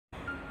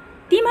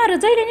तिमीहरू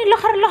जहिले नि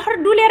लखर लखर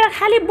डुलेर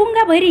खाली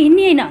बुङ्गा भएर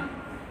हिँड्ने होइन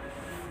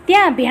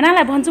त्यहाँ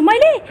भेनालाई भन्छु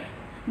मैले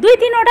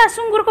 2-3 वटा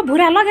सुँगुरको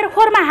भुरा लगेर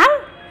खोरमा हाल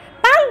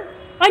पाल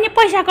अनि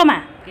पैसा कमा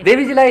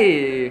देवीजीलाई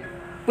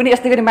पनि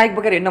यस्तै गरी माइक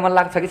बोकेर हिँड्न मन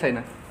लाग्छ कि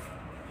छैन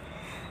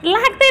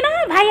लाग्दैन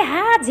भाइ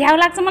झ्याउ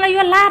लाग्छ मलाई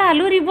यो लारा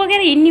लुरी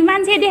बोकेर हिँड्ने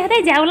मान्छे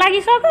देख्दै झ्याउ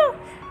लागिसक्यो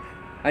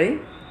है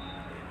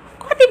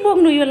कति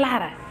बोक्नु यो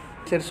लारा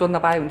यसरी सोध्न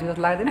पाए हुन्थ्यो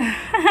जस्तो लाग्दैन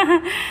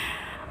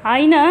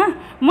होइन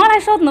मलाई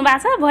सोध्नु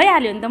भएको छ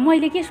भइहाल्यो नि त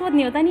मैले के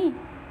सोध्ने हो त नि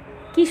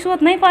कि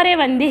सोध्नै पर्यो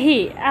भनेदेखि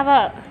अब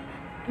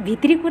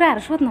भित्री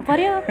कुराहरू सोध्नु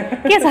पर्यो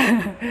के छ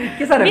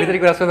भित्री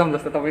कुरा सोधौँ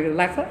जस्तो तपाईँको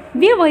लाग्छ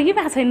बिहे भयो कि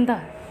भएको छैन त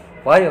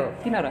भयो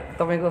किन र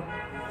तपाईँको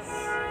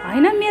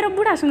होइन मेरो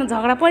बुढासँग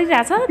झगडा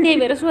परिरहेछ त्यही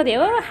भएर सोधे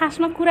हो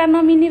खासमा कुरा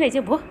नमिल्ने रहेछ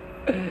भो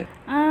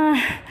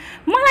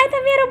मलाई त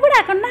मेरो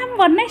बुढाको नाम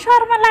भन्नै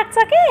शर्म लाग्छ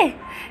के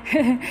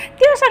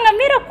त्योसँग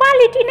मेरो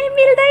क्वालिटी नै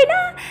मिल्दैन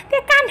त्यो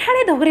कान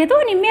ठाडे धोक्रे त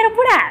नि मेरो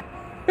बुढा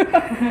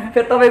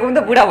फेरि तपाईँको पनि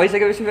त बुढा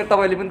भइसकेपछि फेरि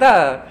तपाईँले पनि त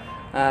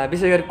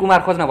विशेष गरी कुमार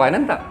खोज्न भएन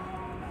नि त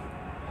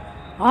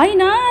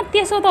होइन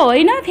त्यसो त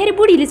होइन फेरि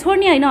बुढीले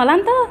छोड्ने होइन होला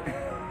नि त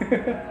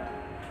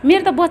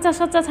मेरो त बच्चा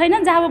सच्चा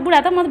छैन जब बुढा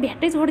त म त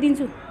भेट्टै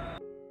छोडिदिन्छु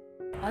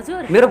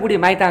हजुर मेरो बुढी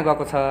माइता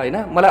गएको छ होइन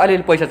मलाई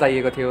अलिअलि पैसा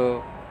चाहिएको थियो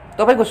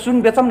तपाईँको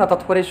सुन बेचौँ न त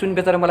थोरै सुन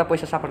बेचेर मलाई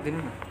पैसा सापडिदिनु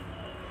न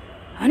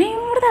अनि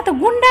मुर्दा त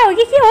गुन्डा हो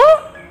कि के हो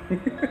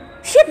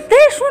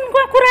सिधै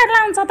सुनको कुरा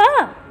लाउँछ त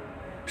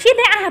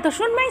सिधै आहा त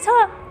सुनमै छ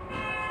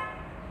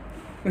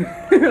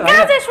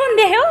कहाँ चाहिँ सुन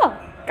देख्यो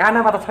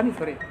कानामा त छ नि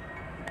थोरै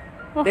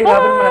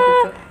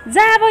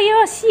जब यो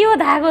सियो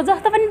धागो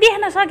जस्तो पनि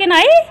देख्न सकेन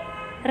है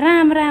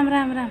राम राम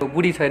राम राम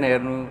बुढी छैन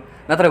हेर्नु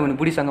नत्र भने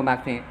बुढीसँग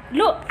माग्ने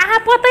लो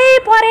आपतै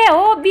परे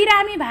हो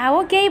बिरामी भाव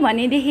केही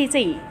भनेदेखि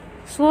चाहिँ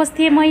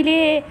सोच्थेँ मैले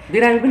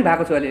बिरामी पनि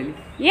भएको छु अलिअलि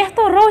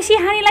यस्तो रौसी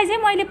हानीलाई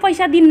चाहिँ मैले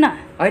पैसा दिन्न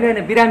होइन होइन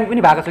बिरामी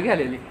पनि भएको छु कि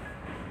अलिअलि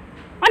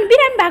अनि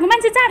बिरामी भएको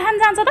मान्छे चाँड खान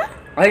जान्छ त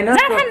होइन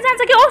चाँड खान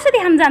जान्छ कि औषधि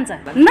खान जान्छ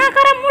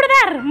नकर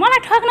मुर्दार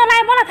मलाई ठग्न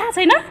लाग्यो मलाई थाहा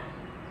छैन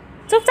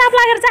चुपचाप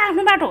लागेर चाहिँ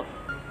आफ्नो बाटो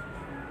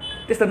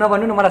त्यस्तो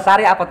नभन्नु न मलाई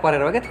साह्रै आपत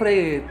परेर हो क्या थोरै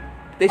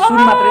त्यही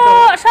सुन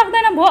मात्रै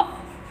सक्दैन भो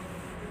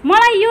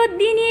मलाई यो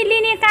दिने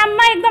लिने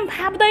काममा एकदम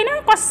फाप्दैन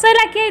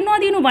कसैलाई केही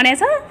नदिनु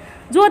भनेछ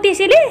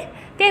ज्योतिषीले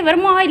त्यही भएर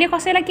म अहिले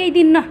कसैलाई केही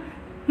दिन्न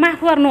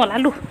माफ गर्नु होला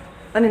लु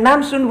अनि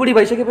नाम सुन बुढी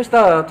भइसकेपछि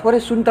त थोरै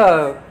सुन त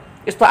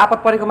यस्तो आपत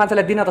परेको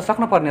मान्छेलाई दिन त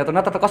सक्नु पर्ने हो त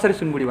नत्र त कसरी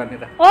सुन बुढी भन्ने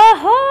त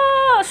ओहो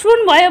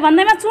सुन भयो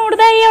भन्दैमा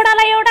चुड्दै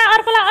एउटालाई एउटा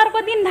अर्कोलाई अर्को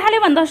दिन थाल्यो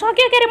भन्दा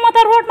सक्यो के अरे म त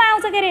रोडमा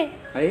आउँछ के अरे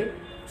है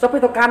सबै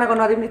त कानाको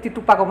नदिनु यति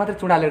टुप्पाको मात्रै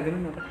चुडालेर दिनु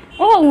न त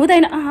ओ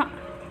हुँदैन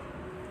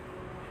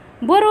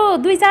बरु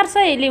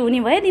 200-400ले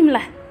हुने भयो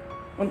दिमला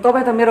अनि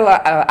तपाईँ त मेरो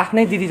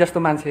आफ्नै दिदी जस्तो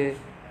मान्छे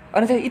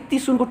अनि चाहिँ यति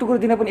सुनको टुक्रो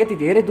दिन पनि यति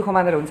धेरै दुःख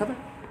मानेर हुन्छ त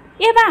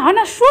ए बा होइन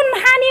सुन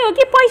खाने हो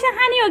कि पैसा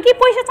खाने हो कि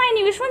पैसा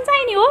चाहिने हो सुन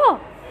चाहिने हो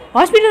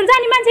हस्पिटल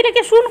जाने मान्छेले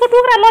के सुनको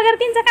टुक्रा लगेर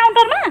दिन्छ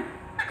काउन्टरमा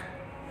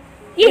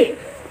ए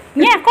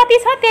यहाँ कति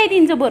छ त्यही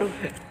दिन्छु बरु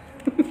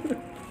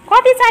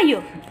कति चाहियो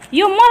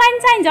यो मलाई नि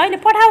चाहिन्छ अहिले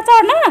पठाउ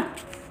चढ्न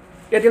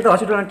यति त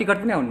हस्पिटलमा टिकट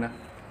पनि आउन्न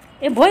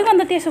ए भयो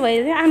भने त त्यसो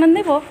भए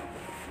आनन्दै भयो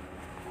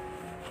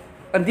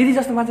अनि दिदी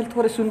जस्तो मान्छेले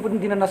थोरै सुन पनि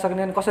दिन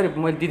नसक्ने अनि कसरी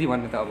मैले दिदी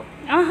भन्ने त अब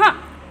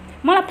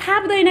मलाई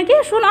फाप्दैन कि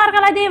सुन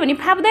अर्कालाई दियो भने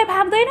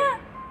फाप्दैन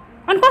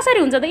अनि कसरी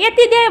हुन्छ त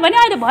यति दियो भने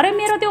अहिले भरे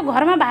मेरो त्यो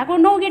घरमा भएको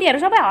 9 केटीहरू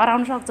सबै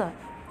हराउन सक्छ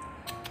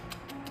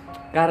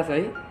गाह्रो छ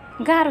है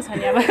गाह्रो छ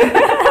नि अब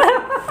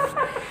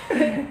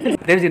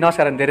देवजी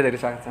नमस्कार अनि धेरै धेरै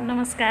स्वागत छ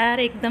नमस्कार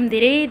एकदम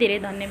धेरै धेरै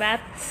धन्यवाद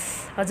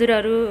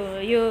हजुरहरू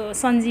यो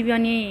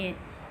सञ्जीवनी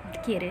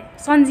के अरे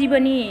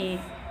सञ्जीवनी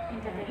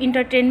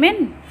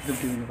इन्टरटेनमेन्ट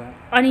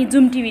अनि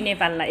जुम टिभी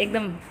नेपाललाई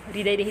एकदम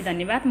हृदयदेखि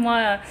धन्यवाद म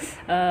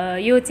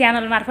यो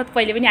च्यानल मार्फत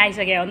पहिले पनि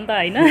आइसकेँ हो नि त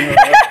होइन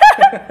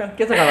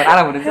के छ खबर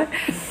आराम हुनुहुन्छ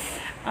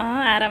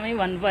आरामै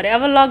भन्नु पर्यो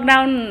अब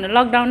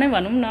लकडाउनै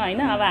भनौँ न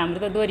होइन अब हाम्रो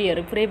त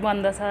दोरीहरू पुरै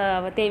बन्द छ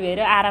अब त्यही भएर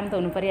आराम त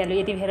हुनु परिहाल्यो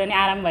यति फेर नि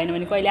आराम भएन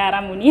भने कहिले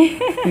आराम हुने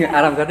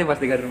आराम गर्दै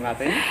बस्दै गरिरहनु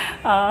भएको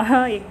छ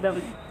एकदम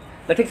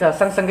ल ठिक छ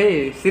सँगसँगै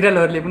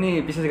सिरियलहरूले पनि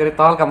विशेष गरी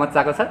तहल्का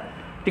मच्चाएको छ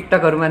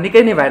टिकटकहरूमा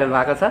निकै नै भाइरल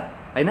भएको छ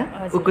होइन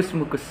उकुस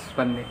मुकुस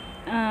भन्ने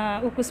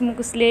उकुस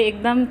मुकुसले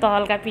एकदम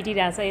तहल्का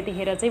पिटिरहेछ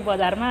यतिखेर चाहिँ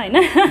बजारमा होइन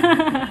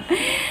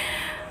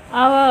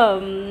अब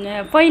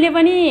पहिले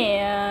पनि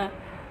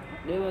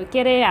के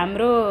अरे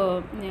हाम्रो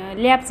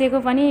ल्याप्चेको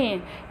पनि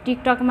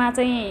टिकटकमा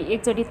चाहिँ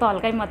एकचोटि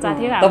तहल्कै मच्चाएको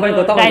थियो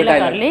हाम्रो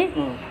डाइलगहरूले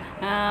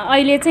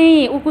अहिले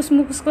चाहिँ उकुस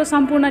मुकुसको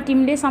सम्पूर्ण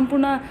टिमले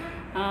सम्पूर्ण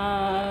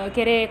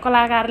के अरे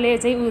कलाकारले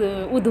चाहिँ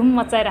उधुम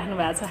मचाइराख्नु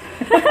भएको छ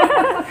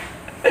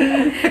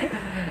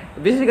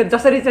विशेष गरी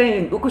जसरी चाहिँ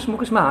उकुस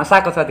मुकुसमा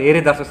हँसाएको छ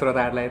धेरै दर्शक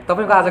श्रोताहरूलाई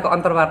तपाईँको आजको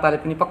अन्तर्वार्ताले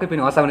पनि पक्कै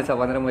पनि हँसाउनेछ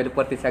भनेर मैले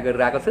प्रतीक्षा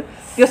गरिरहेको छु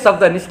त्यो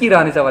शब्द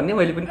निस्किरहनेछ भन्ने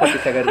मैले पनि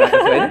प्रतीक्षा गरिरहेको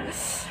छु होइन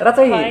र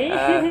चाहिँ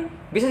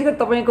विशेष गरी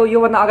तपाईँको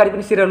योभन्दा अगाडि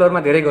पनि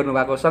सिरियलहरूमा धेरै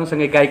गर्नुभएको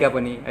सँगसँगै गायिका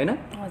पनि होइन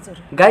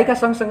गायिका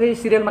सँगसँगै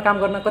सिरियलमा काम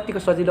गर्न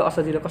कतिको सजिलो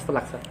असजिलो कस्तो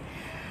लाग्छ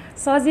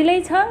सजिलै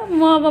छ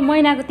म अब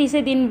महिनाको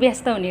 30 दिन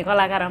व्यस्त हुने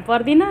कलाकारमा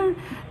पर्दिनँ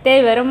त्यही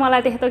भएर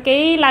मलाई त्यस्तो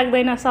केही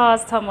लाग्दैन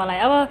सहज छ मलाई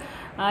अब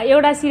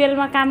एउटा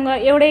सिरियलमा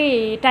एउटै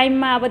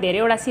टाइममा अब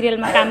धेरैवटा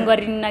सिरियलमा काम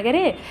गरिन्न के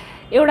अरे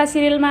एउटा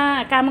सिरियलमा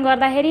काम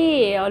गर्दाखेरि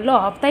ल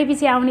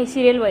हप्तैपछि आउने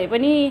सिरियल भए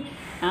पनि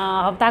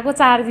हप्ताको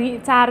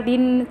 4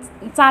 दिन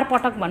 4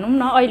 पटक भनौँ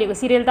न अहिलेको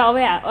सिरियल त अब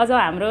अझ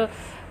हाम्रो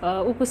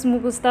उकुस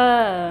मुकुस त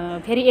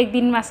फेरि एक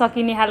दिनमा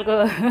सकिने खालको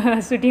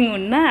सुटिङ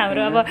हुन्न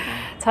हाम्रो अब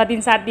 6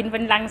 दिन 7 दिन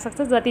पनि लाग्न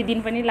सक्छ जति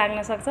दिन पनि लाग्न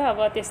सक्छ अब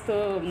त्यस्तो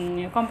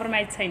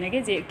कम्प्रोमाइज छैन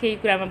के केही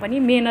कुरामा पनि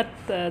मेहनत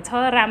छ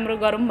राम्रो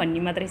गरौँ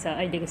भन्ने मात्रै छ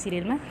अहिलेको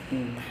सिरियलमा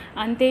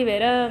अनि त्यही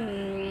भएर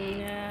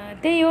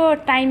त्यही हो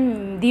टाइम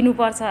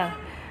दिनुपर्छ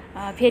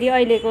फेरि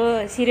अहिलेको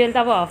सिरियल त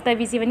अब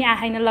हप्तापछि पनि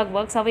आएन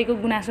लगभग सबैको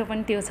गुनासो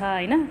पनि त्यो छ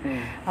होइन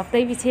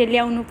हप्तैपछि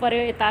ल्याउनु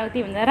पर्यो यताउति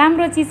हुन्छ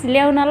राम्रो चिज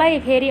ल्याउनलाई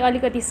फेरि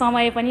अलिकति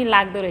समय पनि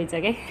लाग्दो रहेछ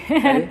के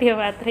त्यो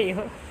मात्रै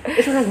हो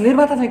यसो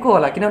निर्माता चाहिँ को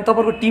होला किनभने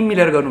तपाईँको टिम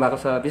मिलेर गर्नुभएको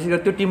छ विशेष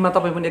गरी त्यो टिममा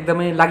तपाईँ पनि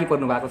एकदमै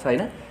लागिपर्नु भएको छ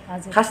होइन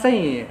खास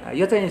चाहिँ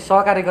यो चाहिँ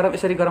सहकार्य गरौँ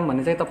यसरी गरौँ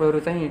भन्ने चाहिँ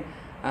तपाईँहरू चाहिँ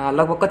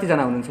लगभग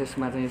कतिजना हुनुहुन्छ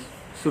यसमा चाहिँ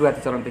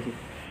सुरुवाती चरणदेखि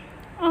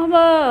अब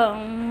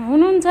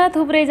हुनुहुन्छ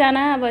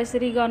थुप्रैजना अब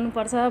यसरी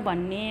गर्नुपर्छ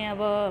भन्ने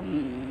अब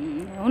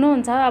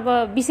हुनुहुन्छ अब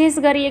विशेष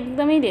गरी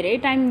एकदमै धेरै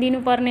टाइम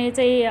दिनुपर्ने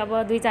चाहिँ अब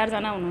 2-4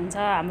 जना हुनुहुन्छ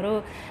हाम्रो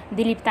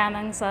दिलीप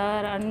तामाङ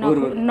सर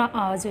अनि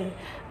हजुर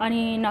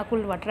अनि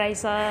नकुल भट्टराई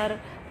सर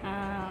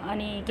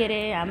अनि के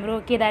अरे हाम्रो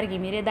केदार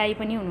घिमिरे दाई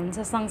पनि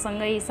हुनुहुन्छ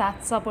सँगसँगै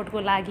साथ सपोर्टको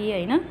लागि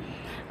होइन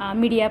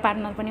मिडिया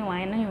पार्टनर पनि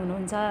उहाँ नै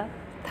हुनुहुन्छ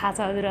थाहा छ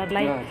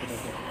हजुरहरूलाई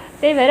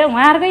त्यही भएर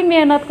उहाँहरूकै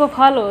मेहनतको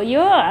फल हो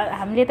यो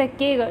हामीले त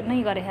के नै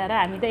गरेको र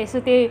हामी त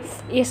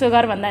यसो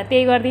गर भन्दा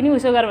त्यही गरिदिने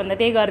उसो गर भन्दा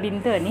त्यही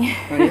गरिदिन्थ्यो नि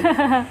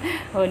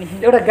हो नि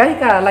एउटा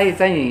गायिकालाई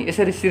चाहिँ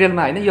यसरी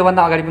सिरियलमा होइन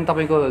योभन्दा अगाडि पनि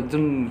तपाईँको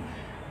जुन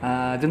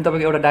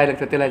तपाईँको एउटा डायलग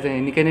थियो त्यसलाई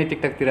चाहिँ निकै नै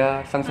टिकटकतिर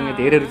सँगसँगै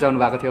धेरै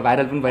रुचाउनु भएको थियो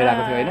भाइरल पनि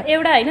भइरहेको थियो होइन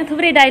एउटा होइन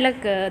थुप्रै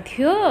डायलग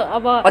थियो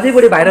अब अझै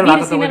बढी भाइरल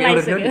भएको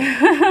थियो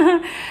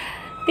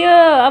त्यो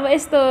अब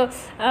यस्तो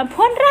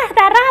फोन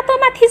राख्दा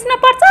रातोमा थिच्न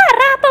पर्छ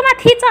रातोमा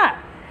थिच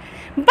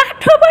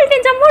बाठो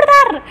बोल्टिन्छ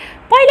मुर्दार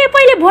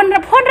पहिले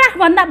फोन राख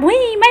भन्दा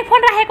भुइँमै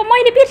फोन राखेको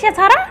मैले बिर्सेछ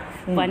र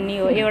भन्ने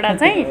हो एउटा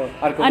चाहिँ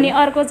अनि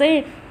अर्को चाहिँ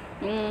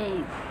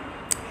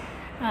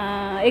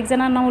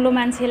एकजना नौलो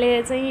मान्छेले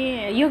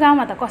चाहिँ यो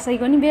गाउँमा त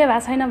कसैको नि बिहे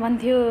भएको छैन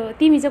भन्थ्यो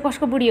तिमी चाहिँ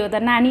कसको बुढी हो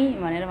त नानी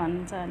भनेर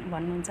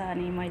भन्नुहुन्छ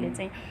अनि मैले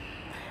चाहिँ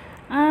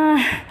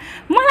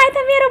मलाई त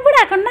मेरो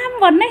बुढाको नाम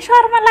भन्नै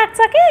शर्म लाग्छ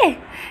के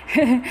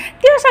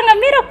त्योसँग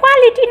मेरो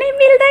क्वालिटी नै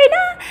मिल्दैन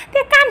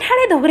त्यो कान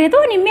ठाडे धोक्रे त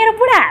नि मेरो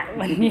बुढा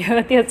भन्ने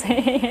हो त्यो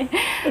चाहिँ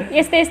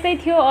यस्तै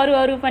थियो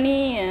अरू पनि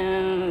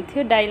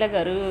थियो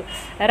डायलगहरू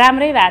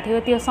राम्रै भएको थियो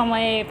त्यो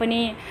समय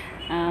पनि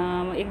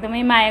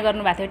एकदमै माया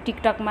गर्नुभएको थियो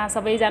टिकटकमा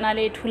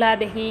सबैजनाले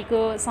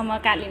ठुलादेखिको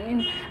समकालीन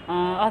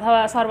अथवा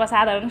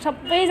सर्वसाधारण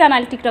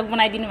सबैजनाले टिकटक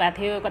बनाइदिनु भएको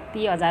थियो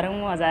कति हजार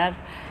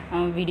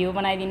भिडियो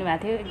बनाइदिनु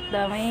भएको थियो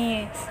एकदमै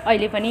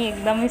अहिले पनि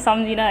एकदमै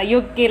सम्झिन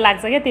योग्य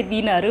लाग्छ क्या त्यो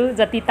दिनहरू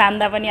जति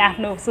तान्दा पनि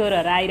आफ्नो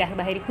स्वरहरू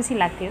आइराख्दाखेरि खुसी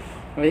लाग्थ्यो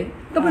है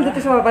तपाईँले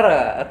त्यसो भएर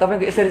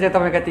तपाईँको यसरी चाहिँ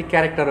तपाईँका ती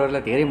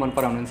क्यारेक्टरहरूलाई धेरै मन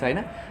पराउनुहुन्छ होइन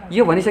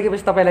यो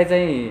भनिसकेपछि तपाईँलाई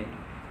चाहिँ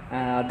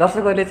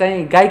दर्शकहरूले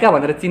चाहिँ गायिका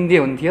भनेर चिन्दै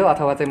हुन्थ्यो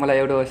अथवा चाहिँ मलाई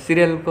एउटा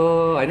सिरियलको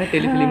होइन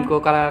टेलिफिल्मको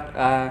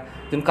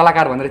जुन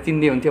कलाकार भनेर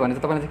चिन्दै हुन्थ्यो भने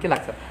चाहिँ तपाईँलाई चाहिँ के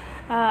लाग्छ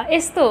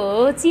यस्तो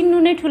चिन्नु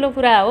नै ठुलो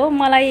कुरा हो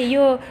मलाई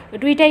यो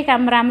दुइटै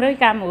काम राम्रै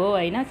काम हो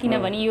होइन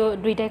किनभने यो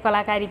दुइटै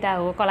कलाकारिता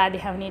हो कला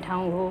देखाउने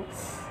ठाउँ हो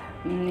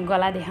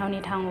गला देखाउने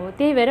ठाउँ हो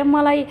त्यही भएर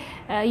मलाई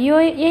यो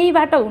यही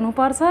बाटो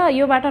हुनुपर्छ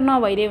यो बाटो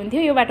नभइदिए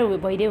हुन्थ्यो यो बाटो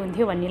भइदिए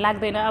हुन्थ्यो भन्ने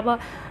लाग्दैन अब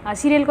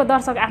सिरियलको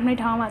दर्शक आफ्नै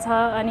ठाउँमा छ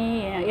अनि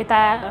यता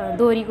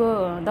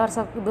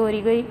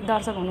दोहोरीकै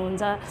दर्शक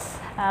हुनुहुन्छ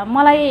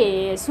मलाई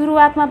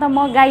सुरुवातमा त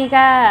म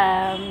गायिका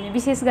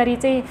विशेष गरी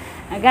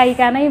चाहिँ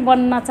गायिका नै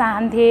बन्न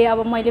चाहन्थेँ अब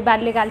मैले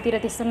बाल्यकालतिर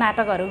त्यस्तो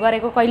नाटकहरू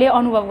गरेको कहिल्यै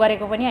अनुभव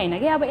गरेको पनि होइन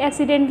कि अब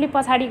एक्सिडेन्टली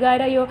पछाडि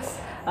गएर यो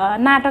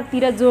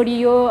नाटकतिर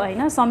जोडियो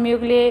होइन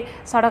संयोगले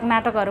सडक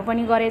नाटकहरू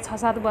पनि गरेँ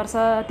 6-7 वर्ष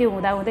त्यो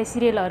हुँदाहुँदै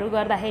सिरियलहरू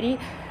गर्दाखेरि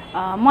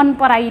मन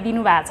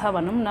पराइदिनु भएको छ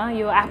भनौँ न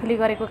यो आफूले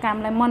गरेको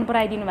कामलाई मन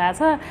पराइदिनु भएको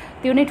छ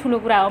त्यो नै ठुलो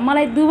कुरा हो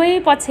मलाई दुवै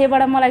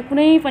पक्षबाट मलाई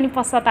कुनै पनि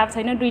पश्चाताप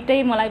छैन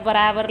दुइटै मलाई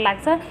बराबर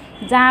लाग्छ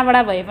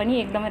जहाँबाट भए पनि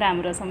एकदमै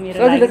राम्रो छ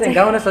मेरो लागि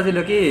गाउन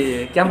सजिलो कि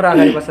क्यामेरा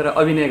अगाडि बसेर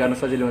अभिनय गर्न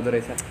सजिलो हुँदो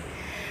रहेछ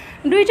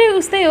दुइटै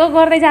उस्तै हो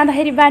गर्दै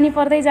जाँदाखेरि बानी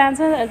पर्दै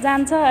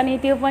जान्छ अनि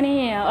त्यो पनि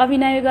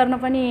अभिनय गर्न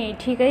पनि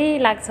ठिकै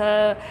लाग्छ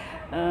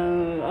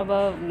अब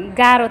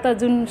गाह्रो त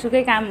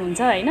जुनसुकै काम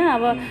हुन्छ होइन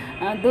अब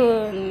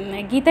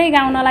गीतै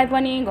गाउनलाई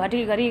पनि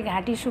घरि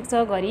घाँटी सुक्छ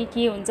घरि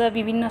के हुन्छ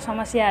विभिन्न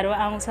समस्याहरू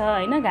आउँछ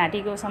होइन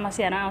घाँटीको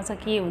समस्याहरू आउँछ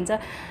के हुन्छ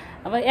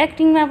अब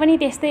एक्टिङमा पनि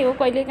त्यस्तै हो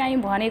कहिलेकाहीँ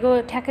भनेको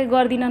ठ्याक्कै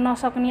गर्दिन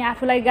नसक्ने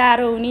आफूलाई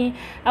गाह्रो हुने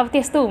अब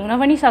त्यस्तो हुन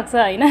पनि सक्छ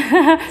होइन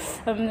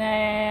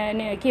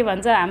के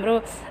भन्छ हाम्रो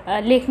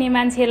लेख्ने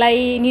मान्छेलाई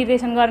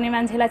निर्देशन गर्ने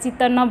मान्छेलाई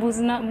चित्त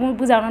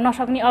बुझाउन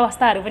नसक्ने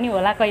अवस्थाहरू पनि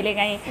होला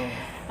कहिलेकाहीँ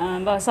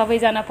अब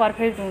सबैजना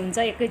पर्फेक्ट हुन्छ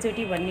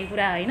एकैचोटि भन्ने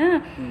कुरा होइन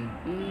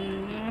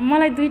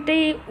मलाई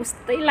दुइटै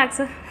उस्तै लाग्छ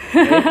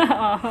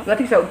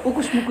ठिक छ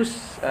उकुस मुकुस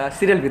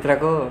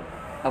सिरियलभित्रको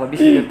अब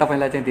विशेष गरी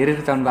तपाईँलाई चाहिँ धेरै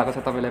रुचाउनु भएको छ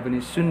तपाईँलाई पनि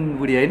सुन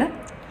बुढी होइन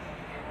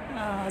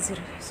हजुर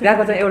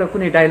त्यहाँको चाहिँ एउटा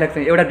कुनै डायलग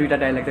चाहिँ एउटा दुईवटा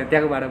डायलग चाहिँ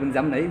त्यहाँकोबाट पनि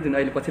जाऊँ न है, जुन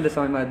अहिले पछिल्लो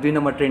समयमा 2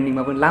 नम्बर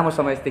ट्रेन्डिङमा पनि लामो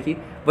समयदेखि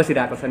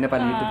बसिरहेको छ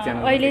नेपाली युट्युब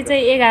च्यानल। अहिले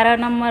चाहिँ 11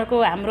 नम्बरको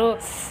हाम्रो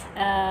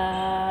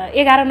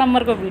 11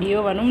 नम्बरको भिडियो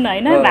भनौँ न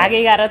होइन, भाग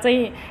 11 चाहिँ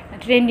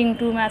ट्रेन्डिङ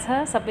 2 मा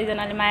छ,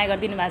 सबैजनाले माया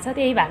गरिदिनु भएको छ।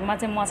 त्यही भागमा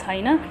चाहिँ म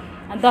छैन,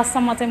 10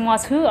 सम्म चाहिँ म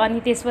छु। अनि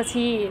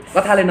त्यसपछि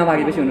कथाले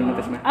नमागेपछि हुनुहुन्न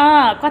त्यसमा?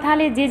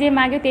 कथाले जे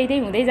माग्यो त्यही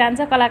हुँदै जान्छ,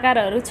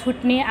 कलाकारहरू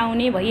छुट्ने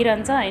आउने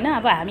भइरहन्छ होइन।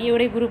 अब हामी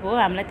एउटै ग्रुप हो,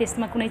 हामीलाई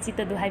त्यसमा कुनै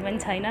चित्त दुखाइ पनि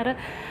छैन। र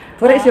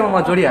थोरै सेवा म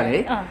जोडिहालेँ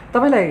है,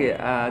 तपाईँलाई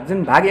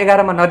जुन भाग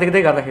 11 मा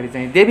नदेख्दै गर्दाखेरि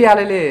चाहिँ देवी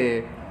आलेले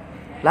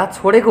ला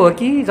छोडेको हो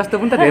कि जस्तो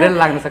पनि त धेरै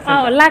लाग्न सक्छ।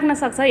 लाग्न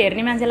सक्छ,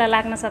 हेर्ने मान्छेलाई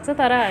लाग्न सक्छ।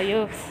 तर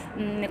यो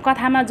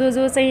कथामा जो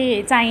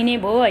चाहिँ चाहिने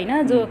भयो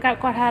होइन, जो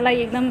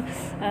कथालाई एकदम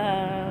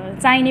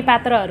चाहिने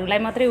पात्रहरूलाई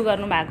मात्रै उ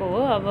गर्नु भएको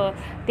हो। अब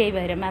त्यही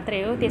भएर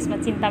मात्रै हो, त्यसमा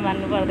चिन्ता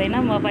मान्नु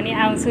पर्दैन। म पनि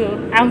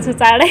आउँछु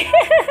चाँडै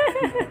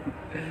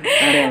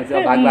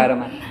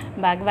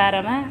भाग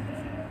 12 मा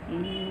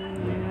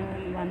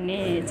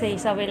भन्ने चाहिँ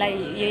सबैलाई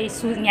यही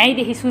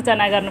यहीँदेखि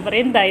सूचना गर्नु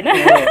पर्यो नि त होइन।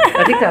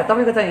 ठिक छ,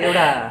 तपाईँको चाहिँ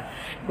एउटा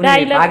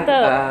डाइलग त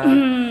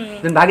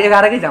जुन भाग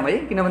 11 कै जाम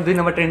है, किनभने 2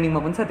 नम्बर ट्रेन्डिङमा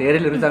पनि छ,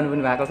 धेरैले रुचाउनु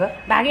पनि भएको छ।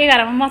 भाग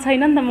 11 मा म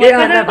छैन नि त, म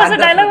कसो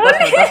डाइलग हो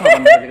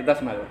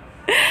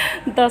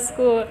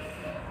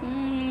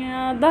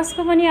 10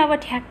 को पनि अब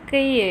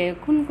ठ्याक्कै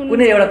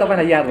कुनै एउटा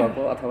तपाईँलाई याद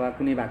भएको अथवा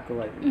कुनै भागको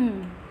भयो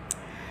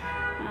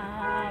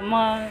म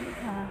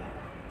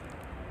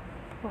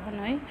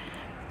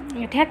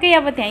है ठ्याक्कै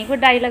अब त्यहीँको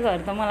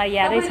डाइलगहरू त मलाई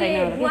यादै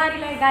छैन।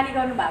 बुहारीलाई गाली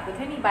गर्नु भएको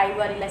थियो नि, भाइ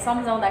बुहारीलाई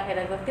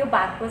सम्झाउँदाखेरिको त्यो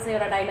भागको चाहिँ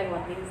एउटा डाइलग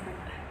भनिदिनुहोस् न।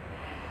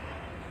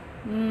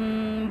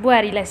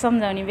 बुहारीलाई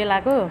सम्झाउने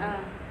बेलाको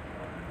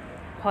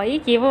खै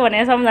के पो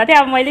भनेर सम्झाएको थिएँ,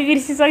 अब मैले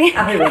बिर्सिसकेँ।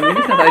 आफै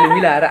भनिदिनुहोस् न त, अहिले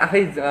मिलाएर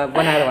आफै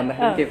बनाएर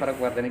भन्दाखेरि केही फरक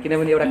पर्दैन,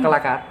 किनभने एउटा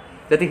कलाकार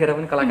जतिखेर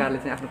पनि कलाकारले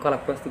चाहिँ आफ्नो कला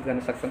प्रस्तुत गर्न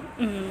सक्छन्।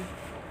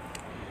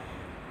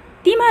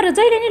 तिमीहरू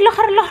जहिले नि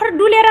लखर लखर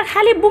डुलेर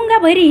खाली बुङ्गा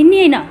भएर हिँड्ने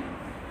होइन।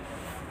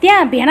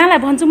 त्यहाँ भेनालाई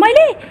भन्छु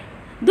मैले,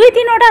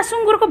 2-3वटा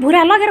सुँगुरको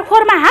भुरा लगेर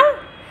खोरमा हाल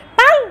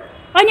पाल,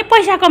 अनि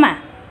पैसा कमा,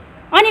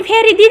 अनि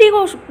फेरि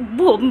दिदीको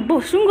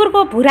सुँगुरको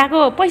भुराको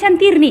पैसा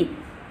तिर्ने।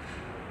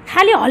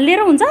 खालि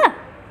हल्लिएर हुन्छ?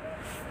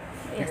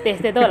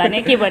 यस्तै त होला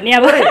नि, के भन्ने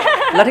अब।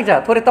 ल ठिक छ,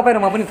 थोरै तपाईँ र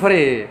म पनि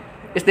थोरै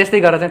यस्तै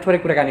गरेर चाहिँ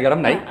थोरै कुराकानी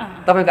गरौँ न है।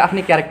 तपाईँको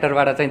आफ्नै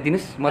क्यारेक्टरबाट चाहिँ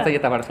दिनुहोस्, म चाहिँ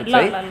यताबाट सोध्छु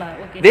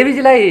है।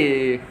 देवीजीलाई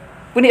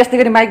पनि यस्तै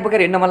गरी माइक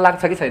बोकेर हिँड्न मन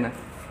लाग्छ कि छैन?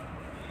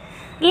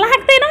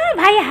 लाग्दैन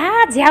भाइ,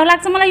 झ्याउ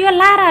लाग्छ मलाई। यो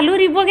लारा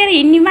लुरी बोकेर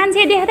हिँड्ने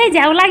मान्छे देख्दै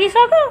झ्याउ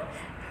लागिसक्यो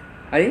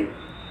है।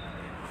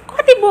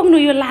 कति बोक्नु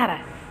यो लारा?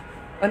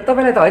 अनि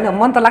तपाईँलाई त होइन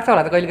मन त लाग्छ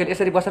होला त कहिले कहिले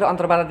यसरी बसेर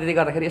अन्तर्वार्ता दिँदै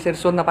गर्दाखेरि यसरी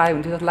सोध्न पाए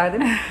हुन्थ्यो जस्तो लाग्दैन?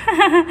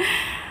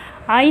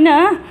 होइन,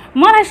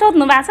 मलाई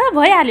सोध्नु भएको छ,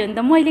 भइहाल्यो नि त।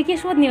 मैले के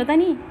सोध्ने हो त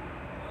नि?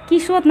 कि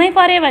सोध्नै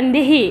पर्यो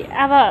भनेदेखि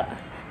अब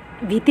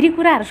भित्री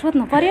कुराहरू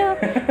सोध्नु पर्यो।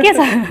 के छ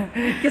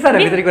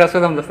भित्री कुरा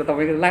सोधौँ जस्तो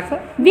तपाईँको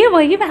लाग्छ? बिहे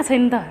भयो कि भएको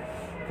छैन त?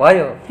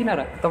 भयो। किन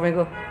र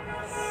तपाईँको?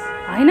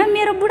 होइन,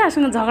 मेरो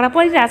बुढासँग झगडा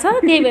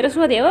परिरहेछ, त्यही भएर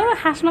सोधे हो।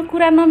 खासमा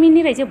कुरा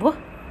नमिल्ने रहेछ भो।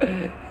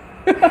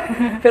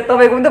 फेरि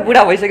तपाईँको पनि त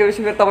बुढा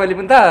भइसकेपछि फेरि तपाईँले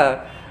पनि त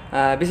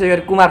विशेष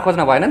गरी कुमार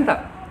खोज्न भएन नि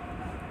त?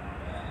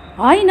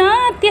 होइन,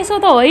 त्यसो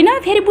त होइन,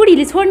 फेरि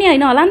बुढीले छोड्ने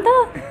होइन होला नि त।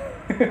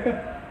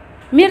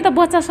 मेरो त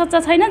बच्चा सच्चा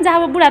छैन,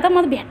 जब बुढा त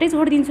म त भेट्टै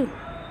छोडिदिन्छु।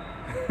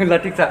 ल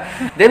ठिक छ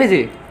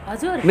देवीजी,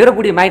 हजुर मेरो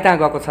बुढी माइता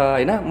गएको छ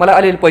होइन, मलाई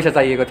अलिअलि पैसा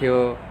चाहिएको थियो।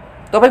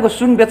 तपाईँको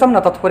सुन बेचौँ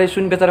न त, थोरै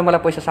सुन बेचेर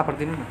मलाई पैसा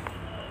सापडिदिनु न।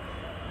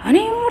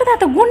 अनि मुर्दा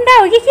त गुन्डा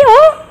हो कि के हो?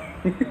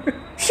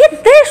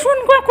 सिधै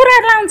सुनको कुरा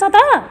लान्छ त,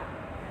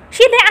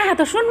 सिधै आहा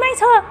त सुनमै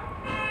छ।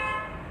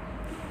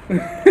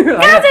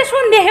 कहाँ चाहिँ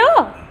सुन देख्यो?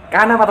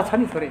 कानामा त छ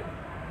नि थोरै।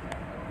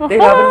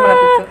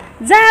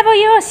 जब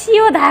यो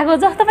सियो धागो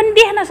जस्तो पनि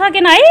देख्न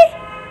सकेन है।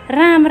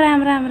 राम राम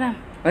राम राम।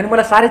 होइन,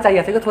 मलाई साह्रै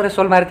चाहिएको थियो कि, थोरै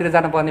सोलमारीतिर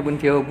जानुपर्ने पनि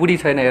थियो, बुढी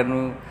छैन हेर्नु,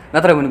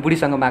 नत्र भने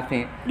बुढीसँग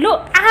माग्थेँ। लु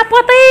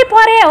आपतै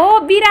परे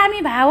हो, बिरामी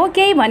भए हो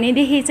केही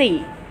भनेदेखि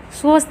चाहिँ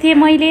सोच्थेँ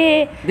मैले।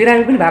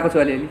 बिरामी पनि भएको छु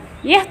अलिअलि।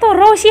 यस्तो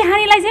रौसी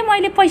हानीलाई चाहिँ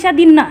मैले पैसा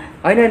दिन्न।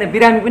 होइन,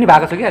 बिरामी पनि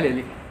भएको छु कि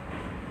अलिअलि।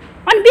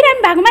 अनि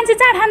बिरामी भएको मान्छे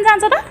चाट खान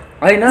जान्छ त?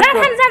 होइन, जाँड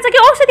खान जान्छ कि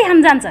औषधि खान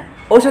जान्छ?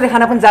 औषधि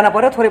खान पनि जान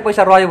पर्यो, थोरै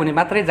पैसा रह्यो भने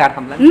मात्रै जाँड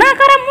खामला।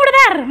 नकर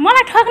मुर्दार,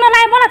 मलाई ठग्न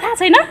लाग्यो, मलाई थाहा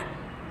छैन।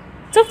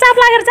 चुपचाप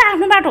लागेर जा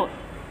आफ्नो बाटो।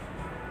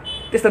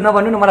 त्यस्तो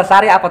नभन्नु न, मलाई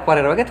साह्रै आपत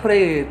परेर हो क्या, थोरै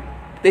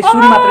त्यही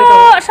सुन मात्रै त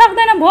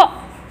सक्दैन भो।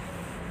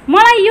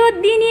 मलाई यो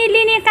दिने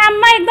लिने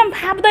काममा एकदम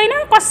फाप्दैन,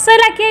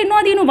 कसैलाई केही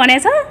नदिनु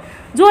भनेछ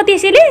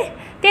ज्योतिषीले,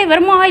 त्यही भएर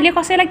म अहिले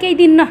कसैलाई केही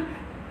दिन्न,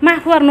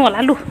 माफ गर्नु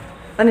होला लु।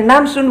 अनि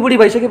नाम सुन बुढी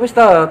भइसकेपछि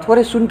त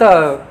थोरै सुन त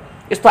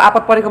यस्तो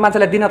आपत परेको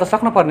मान्छेलाई दिन त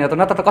सक्नु पर्ने हो त,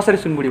 नत्र त कसरी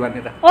सुन बुढी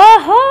भन्ने त?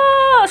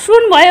 ओहो,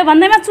 सुन भयो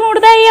भन्दैमा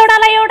चुड्दै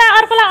एउटालाई एउटा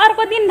अर्कोलाई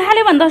अर्को दिन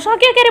थाल्यो भन्दा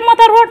सक्यो के अरे? म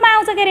त रोडमा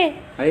आउँछ के अरे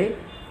है?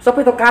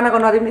 सबै त कानाको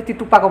नदिनु, यति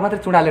टुप्पाको मात्रै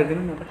चुडालेर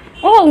दिनु न त।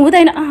 ओ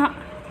हुँदैन,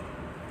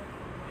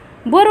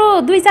 बरु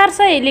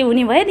 200-400ले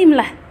हुने भयो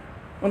दिमला।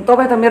 अनि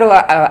तपाईँ त मेरो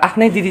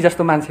आफ्नै दिदी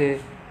जस्तो मान्छे,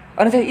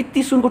 अनि चाहिँ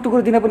यति सुनको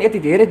टुक्रो दिन पनि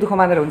यति धेरै दुःख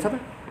मानेर हुन्छ त?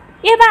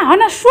 ए बा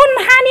हन, सुन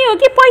खाने हो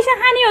कि पैसा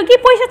खाने हो कि?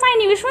 पैसा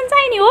चाहिने हो, सुन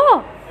चाहिने हो?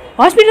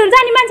 हस्पिटल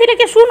जाने मान्छेले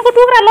के सुनको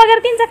टुक्रा लगेर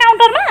दिन्छ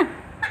काउन्टरमा?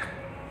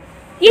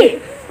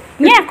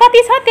 यहाँ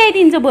कति छ त्यही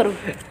दिन्छु बरु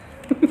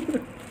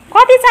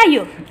कति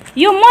चाहियो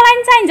यो मलाई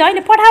नि चाहिन्छ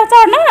अहिले पठाउ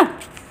चढ्न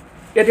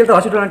यति त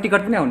हस्पिटलमा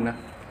टिकट पनि आउन्न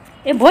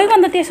ए भइगयो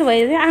नि त त्यसो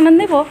भए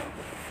आनन्दै भयो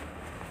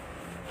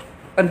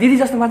अनि दिदी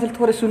जस्तो मान्छेले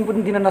थोरै सुन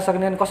पनि दिन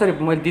नसक्ने अनि कसरी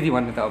मैले दिदी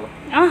भन्ने त अब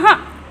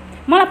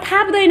मलाई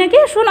फाप्दैन कि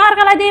सुन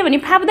अर्कालाई दियो भने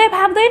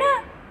फाप्दैन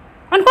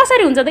अनि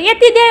कसरी हुन्छ त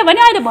यति दियो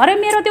भने अहिले भरे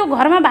मेरो त्यो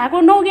घरमा भएको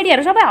 9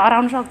 केटीहरू सबै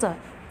हराउन सक्छ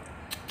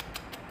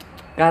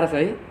गाह्रो छ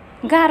है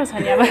गाह्रो छ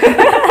नि अब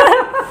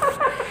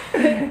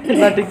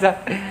ल ठिक छ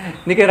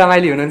निकै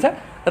रमाइली हुनुहुन्छ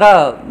र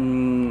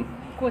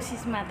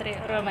कोसिस मात्रै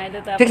रमाइलो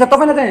त ठिक छ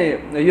तपाईँलाई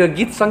चाहिँ यो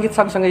गीत सङ्गीत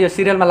सँगसँगै यो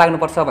सिरियलमा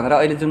लाग्नुपर्छ भनेर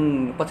अहिले जुन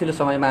पछिल्लो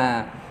समयमा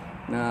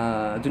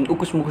जुन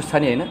उकुस मुकुस छ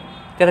नि होइन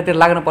त्यतातिर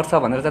लाग्नुपर्छ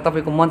भनेर चाहिँ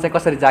तपाईँको मन चाहिँ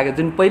कसरी जाग्यो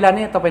जुन पहिला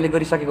नै तपाईँले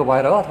गरिसकेको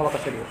भएर हो अथवा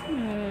कसरी हो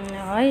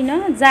होइन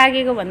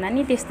जागेको भन्दा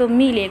नि त्यस्तो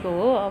मिलेको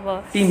हो अब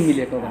टिम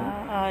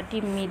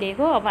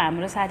मिलेको अब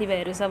हाम्रो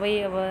साथीभाइहरू सबै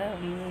अब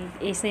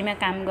यसैमा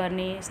काम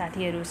गर्ने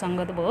साथीहरू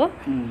सङ्गत भयो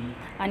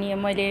अनि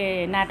मैले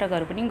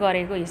नाटकहरू पनि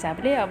गरेको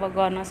हिसाबले अब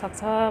गर्न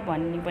सक्छ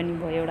भन्ने पनि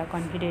भयो एउटा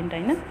कन्फिडेन्ट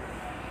होइन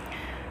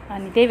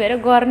अनि त्यही भएर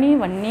गर्ने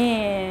भन्ने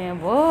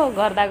भयो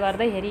गर्दा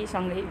गर्दैखेरि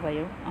सँगै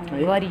भयो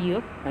गरियो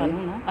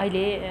भनौँ न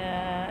अहिले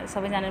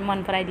सबैजनाले मन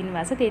पराइदिनु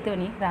भएको छ त्यही त हो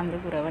नि राम्रो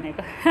कुरा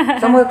भनेको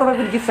तपाईँ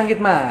पनि गीत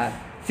सङ्गीतमा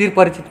चिर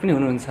परिचित पनि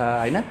हुनुहुन्छ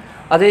होइन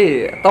अझै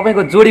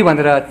तपाईँको जोडी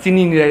भनेर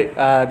चिनिने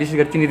विशेष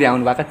गरी चिनिँदै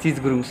आउनु भएको चिज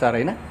गुरुङ सर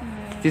होइन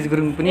चिज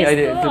गुरुङ पनि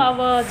अहिले अब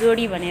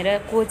जोडी भनेर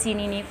को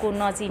चिनिने को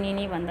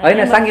नचिनिने भन्दा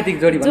होइन साङ्गीतिक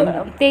जोडी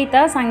त्यही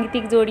त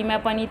साङ्गीतिक जोडीमा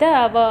पनि त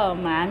अब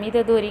हामी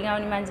त दोहोरी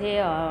गाउने मान्छे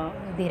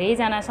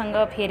धेरैजनासँग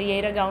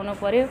फेरिएर गाउनु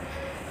पर्यो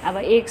अब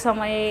एक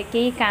समय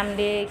केही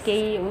कामले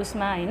केही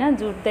उसमा होइन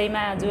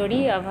जुट्दैमा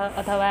जोडी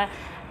अथवा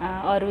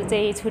अरू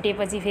चाहिँ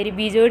छुटेपछि फेरि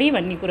बिजोडी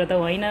भन्ने कुरो त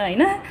होइन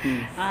होइन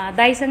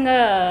दाइसँग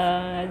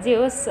जे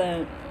होस्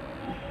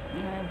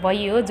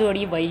भइयो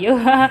जोडी भइयो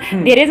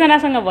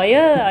धेरैजनासँग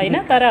भयो होइन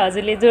तर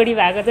हजुरले जोडी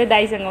भएको चाहिँ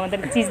दाइसँग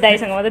मात्रै चिज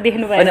दाइसँग मात्रै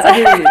देख्नु भएको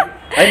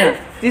होइन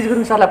चिज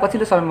गुरुङ सरलाई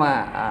पछिल्लो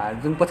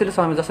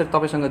समयमा जसरी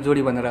तपाईँसँग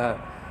जोडी भनेर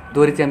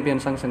दोहोरी च्याम्पियन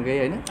सँगसँगै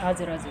होइन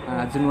हजुर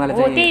जुन उहाँले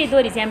चाहिँ त्यही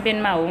दोहोरी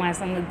च्याम्पियनमा हो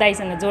उहाँसँग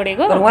दाइसँग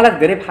जोडेको उहाँलाई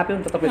धेरै फाप्यो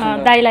नि त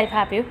तपाईँसँग दाइलाई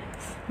फाप्यो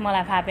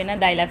मलाई फापेन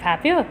दाइलाई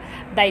फाप्यो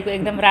दाइको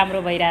एकदम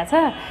राम्रो भइरहेछ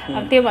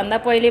अब त्योभन्दा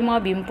पहिले म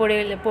भीम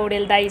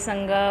पौडेल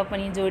दाइसँग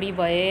पनि जोडी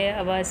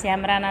भएँ अब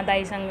श्याम राणा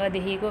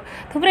दाइसँगदेखिको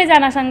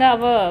थुप्रैजनासँग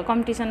अब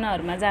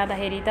कम्पिटिसनहरूमा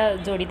जाँदाखेरि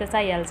त जोडी त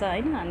चाहिहाल्छ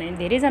होइन अनि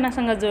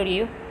धेरैजनासँग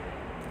जोडियो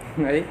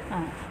है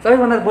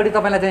सबैभन्दा बढी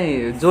तपाईँलाई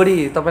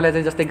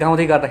चाहिँ जस्तै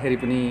गाउँदै गर्दाखेरि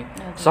पनि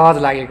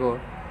सहज लागेको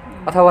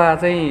अथवा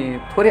चाहिँ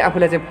थोरै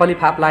आफूलाई चाहिँ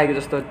फलिफाप लागेको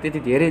जस्तो त्यति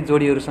धेरै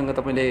जोडीहरूसँग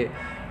तपाईँले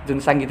जुन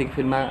साङ्गीतिक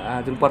फिल्ममा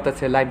जुन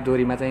प्रत्यक्ष लाइभ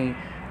दोहोरीमा चाहिँ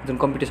जुन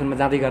कम्पिटिसनमा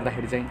जाँदै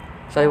गर्दाखेरि चाहिँ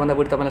सबैभन्दा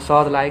बढी तपाईँलाई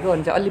सहज लागेको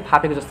अनि चाहिँ अलि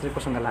फापेको जस्तो चाहिँ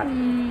कोसँग लाग्यो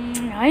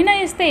होइन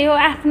यस्तै हो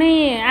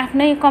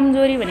आफ्नै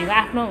कमजोरी भनेको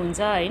आफ्नो हुन्छ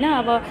होइन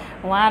अब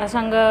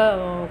उहाँहरूसँग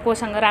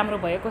कोसँग राम्रो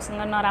भयो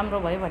कोसँग नराम्रो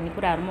भयो भन्ने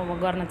कुराहरू म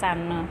गर्न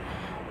चाहन्न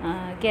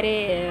के अरे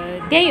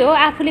त्यही हो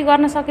आफूले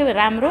गर्न सक्यो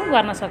राम्रो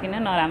गर्न सकेन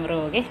नराम्रो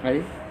हो कि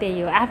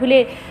त्यही हो आफूले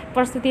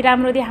प्रस्तुति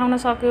राम्रो देखाउन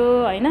सक्यो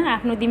होइन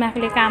आफ्नो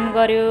दिमागले काम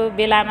गर्यो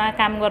बेलामा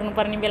काम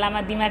गर्नुपर्ने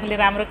बेलामा दिमागले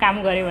राम्रो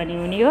काम गर्यो भने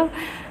हुने हो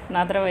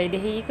नत्र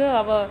भएदेखिको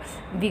अब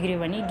बिग्रियो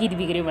भने गीत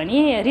बिग्रियो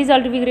भने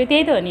रिजल्ट बिग्रियो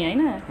त्यही त हो नि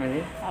होइन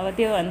अब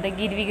त्यो अन्त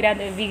गीत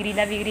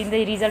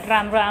बिग्रिँदै रिजल्ट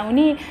राम्रो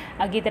आउने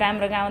गीत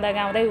राम्रो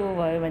गाउँदै ऊ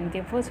भयो भने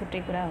त्यो पो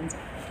छुट्टै कुरा हुन्छ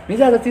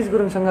निजा आज चिज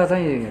गुरुङसँग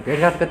चाहिँ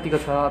भेटघाट कतिको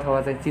छ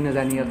अथवा चाहिँ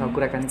चिनजानी अथवा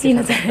कुराकानी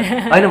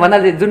होइन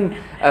भन्नाले जुन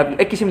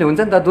एक किसिमले हुन्छ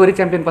नि त दोहोरी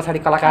च्याम्पियन पछाडि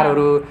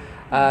कलाकारहरू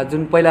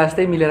जुन पहिला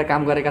जस्तै मिलेर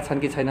काम गरेका छन्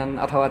कि छैनन्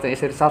अथवा चाहिँ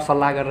यसरी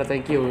सरसल्लाह गरेर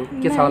चाहिँ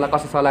के छ होला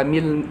कसो छ होला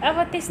अब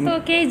त्यस्तो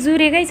केही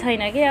जुरेकै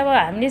छैन कि अब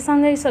हामीले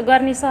सँगै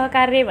गर्ने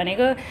सहकार्य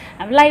भनेको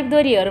लाइभ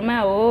दोहोरीहरूमा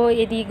हो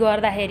यदि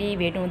गर्दाखेरि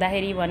भेट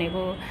हुँदाखेरि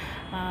भनेको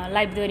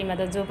लाइभ दोहोरीमा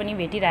त जो पनि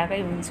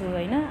भेटिरहेकै हुन्छु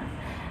होइन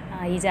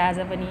हिजोआज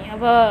पनि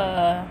अब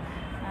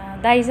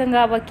दाइसँग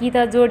अब कि त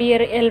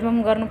जोडिएर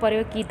एल्बम गर्नु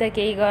पर्यो कि त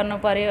केही गर्नु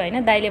पर्यो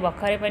होइन दाइले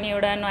भर्खरै पनि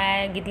एउटा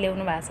नयाँ गीत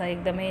ल्याउनु भएको छ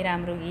एकदमै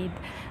राम्रो गीत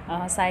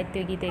सायद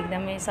त्यो गीत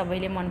एकदमै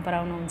सबैले मन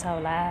पराउनुहुन्छ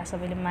होला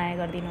सबैले माया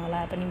गरिदिनु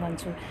होला पनि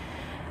भन्छु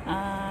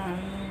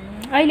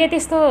अहिले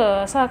त्यस्तो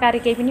सहकारी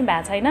केही पनि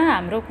भएको छैन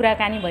हाम्रो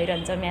कुराकानी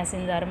भइरहन्छ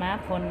म्यासेन्जरमा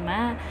फोनमा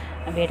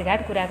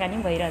भेटघाट कुराकानी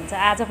भइरहन्छ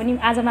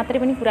आज मात्रै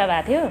पनि कुरा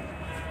भएको थियो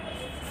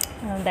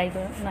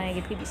दाइको नयाँ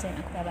गीतकै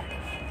विषयमा कुरा भएको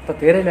थियो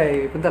त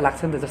धेरैलाई पनि त लाग्छ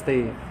नि त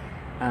जस्तै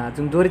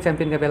जुन दोहोरी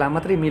च्याम्पियनका बेला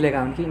मात्रै मिलेका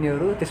हुन् कि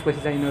यिनीहरू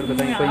त्यसपछि चाहिँ यिनीहरूको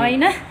चाहिँ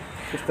होइन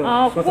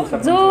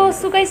जो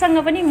सुकैसँग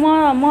पनि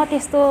म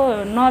त्यस्तो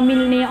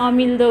नमिल्ने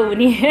अमिल्दो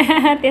हुने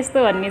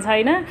त्यस्तो भन्ने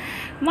छैन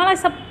मलाई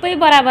सबै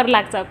बराबर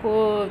लाग्छ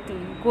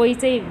कोही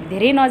चाहिँ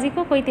धेरै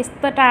नजिकको कोही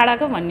त्यस्तो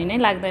टाढाको भन्ने नै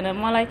लाग्दैन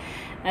मलाई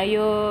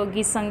यो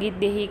गीत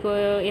सङ्गीतदेखिको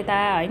यता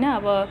होइन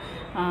अब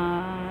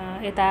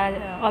यता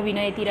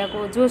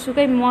अभिनयतिरको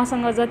जोसुकै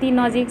मसँग जति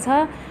नजिक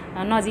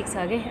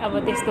छ कि अब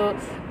त्यस्तो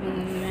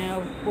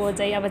को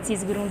चाहिँ अब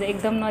चिज गुरुङ चाहिँ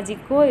एकदम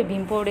नजिकको,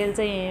 भीम पौडेल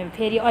चाहिँ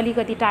फेरि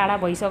अलिकति टाढा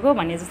भइसक्यो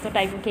भन्ने जस्तो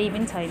टाइपको केही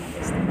पनि छैन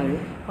त्यस्तो।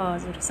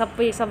 हजुर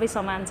सबै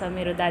समान छ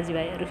मेरो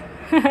दाजुभाइहरू।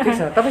 ठिक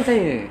छ, तपाईँ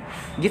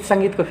चाहिँ गीत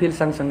सङ्गीतको फिल्ड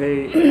सँगसँगै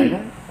होइन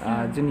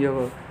जुन यो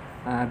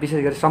विशेष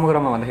गरी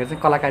समग्रमा भन्दाखेरि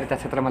चाहिँ कलाकारिता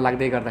क्षेत्रमा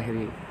लाग्दै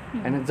गर्दाखेरि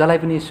होइन जसलाई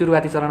पनि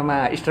सुरुवाती चरणमा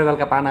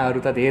स्ट्रगलका पानाहरू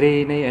त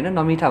धेरै नै होइन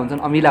नमिठा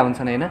हुन्छन्, अमिला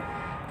हुन्छन् होइन,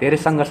 धेरै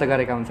सङ्घर्ष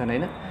गरेका हुन्छन्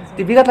होइन,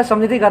 त्यो विगतलाई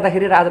सम्झिँदै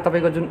गर्दाखेरि र आज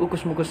तपाईँको जुन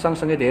उकुस मुकुस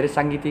सँगसँगै धेरै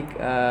साङ्गीतिक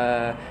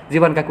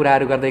जीवनका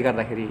कुराहरू गर्दै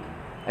गर्दाखेरि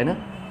होइन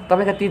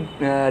तपाईँका ती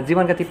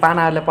जीवनका ती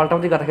पानाहरूलाई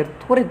पल्टाउँदै गर्दाखेरि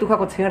थोरै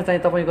दुःखको छेड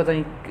चाहिँ तपाईँको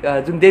चाहिँ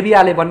जुन देवी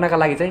आले बन्नका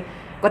लागि चाहिँ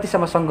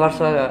कतिसम्म सङ्घर्ष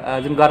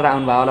जुन गरेर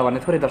आउनुभयो होला भन्ने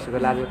थोरै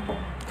दर्शकहरूले आज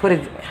थोरै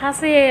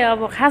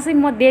खासै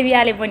म देवी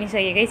आले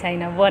बनिसकेकै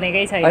छैन,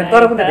 बनेकै छैन,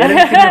 तर पनि धेरै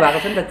चिन्नु भएको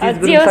छ नि त, चिज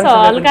गुरुङ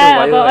हल्का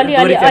अब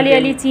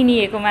अलिअलि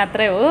चिनिएको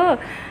मात्रै हो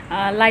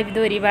लाइभ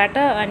दोहोरीबाट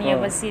अनि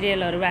अब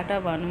सिरियलहरूबाट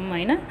भनौँ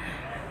होइन।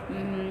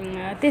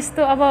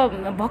 त्यस्तो अब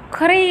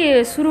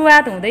भर्खरै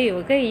सुरुवात हुँदै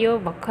हो कि यो,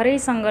 भर्खरै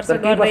सङ्घर्ष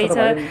गर्दैछ,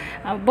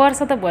 वर्ष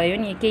त भयो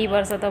नि, केही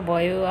वर्ष त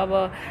भयो। अब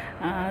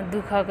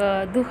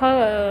दुःख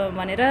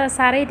भनेर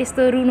साह्रै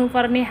त्यस्तो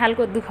रुनुपर्ने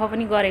खालको दुःख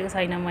पनि गरेको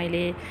छैन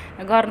मैले,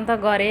 गर्नु त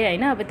गरेँ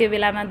होइन। अब त्यो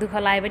बेलामा दुःख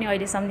लागे पनि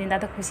अहिले सम्झिँदा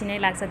त खुसी नै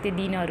लाग्छ त्यो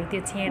दिनहरू,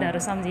 त्यो छेडहरू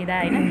सम्झिँदा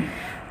होइन।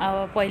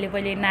 अब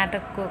पहिले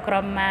नाटकको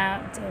क्रममा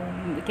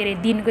के अरे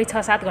दिनकै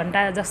 6-7 घन्टा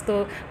जस्तो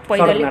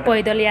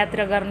पैदल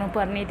यात्रा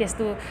गर्नुपर्ने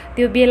त्यस्तो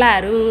त्यो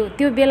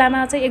बेलामा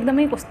चाहिँ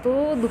एकदमै कस्तो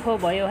दुःख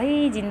भयो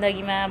है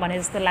जिन्दगीमा भने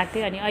जस्तो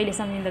लाग्थ्यो। अनि अहिले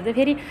सम्झिँदा चाहिँ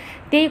फेरि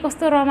त्यही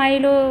कस्तो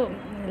रमाइलो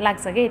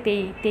लाग्छ के,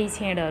 त्यही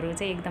छेडहरू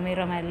चाहिँ एकदमै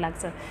रमाइलो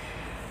लाग्छ।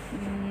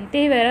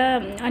 त्यही भएर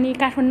अनि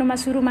काठमाडौँमा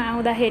सुरुमा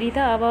आउँदाखेरि त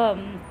अब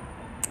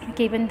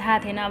केही पनि थाहा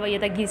थिएन, अब यो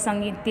त गीत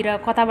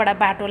सङ्गीततिर कताबाट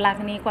बाटो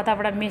लाग्ने,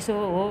 कताबाट मेसो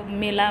हो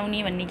मेलाउने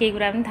भन्ने केही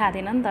कुरा पनि थाहा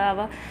थिएन नि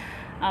त।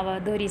 अब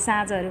दोहोरी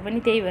साँझहरू पनि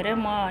त्यही भएर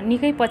म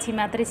निकै पछि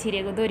मात्रै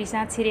छिरेको, दोहोरी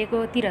साँझ छिरेको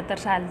 73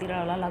 सालतिर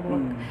होला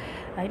लगभग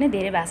होइन,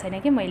 धेरै भएको छैन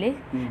कि मैले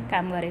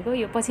काम गरेको।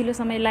 यो पछिल्लो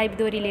समय लाइभ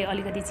दोहोरीले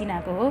अलिकति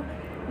चिनाएको हो,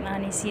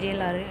 अनि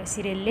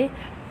सिरियलले,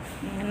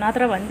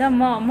 नत्र भने त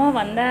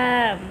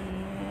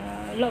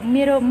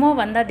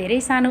मभन्दा धेरै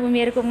सानो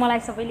उमेरको, मलाई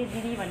सबैले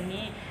दिदी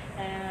भन्ने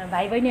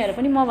भाइ बहिनीहरू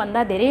पनि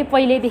मभन्दा धेरै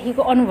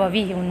पहिल्यैदेखिको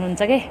अनुभवी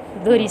हुनुहुन्छ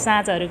क्या दोहोरी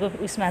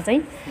साँझहरूको उसमा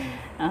चाहिँ।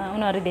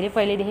 उनीहरू धेरै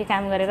पहिल्यैदेखि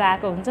काम गरेर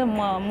आएको हुन्छ,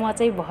 म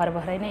चाहिँ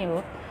भर्खरै नै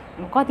हो।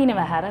 कति नै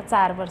भएर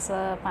 4 वर्ष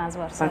 5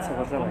 वर्ष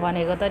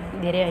भनेको त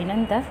धेरै होइन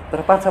नि त,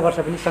 तर 5-6 वर्ष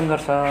पनि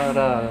सङ्घर्ष र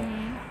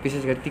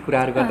विशेष गरी ती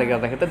कुराहरू गर्दै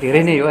गर्दाखेरि त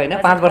धेरै नै हो होइन।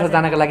 5 वर्ष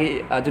जानको लागि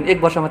जुन 1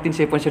 वर्षमा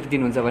 365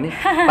 दिन हुन्छ भने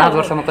 5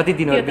 वर्षमा कति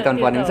दिनहरू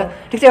बिताउनु पर्ने हुन्छ।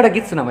 ठिक छ, एउटा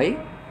गीत सुनौँ है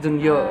जुन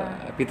यो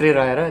भित्रै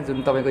रहेर, जुन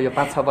तपाईँको यो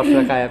 5-6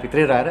 वर्षका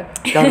भित्रै रहेर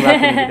गाउनु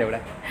भएको गीत एउटा।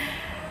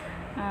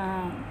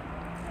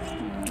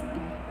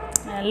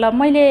 ल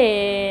मैले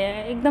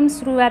एकदम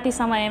सुरुवाती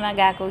समयमा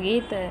गाएको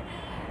गीत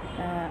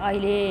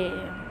अहिले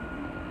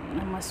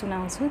म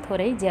सुनाउँछु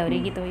थोरै, झ्याउरे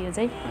गीत हो यो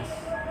चाहिँ।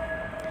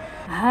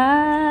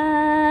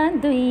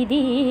 2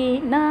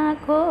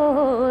 दिनको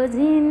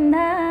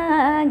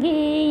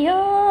जिन्दगी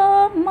यो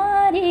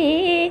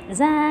मरि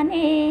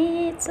जाने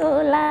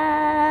चोला,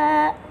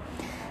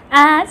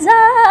 आज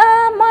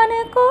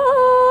मनको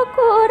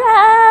कुरा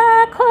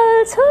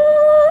खोल्छु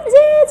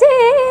जे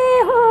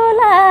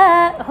होला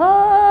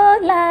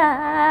होला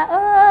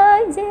ओ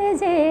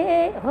जे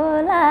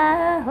होला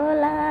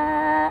होला।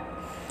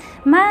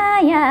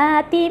 माया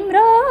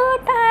तिम्रो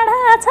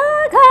टाढा छ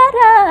घर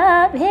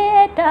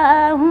भेट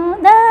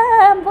हुँदा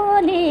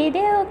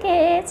बोलिदेऊ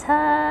के छ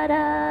र,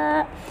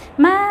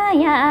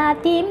 माया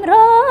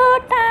तिम्रो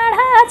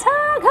टाढा छ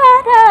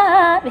घर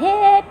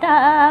भेट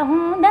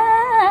हुँदा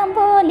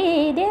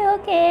बोलिदेऊ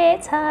के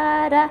छ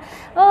र,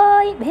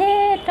 ओइ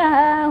भेट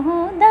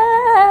हुँदा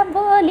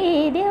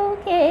बोलिदेऊ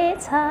के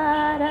छ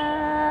र।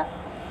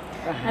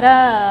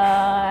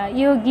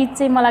 यो गीत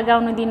चाहिँ मलाई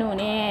गाउनु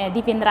दिनुहुने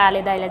दिपेन्द्र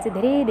आले दाइलाई चाहिँ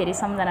धेरै धेरै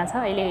सम्झना छ,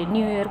 अहिले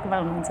न्युयोर्कमा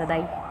हुनुहुन्छ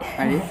दाइ।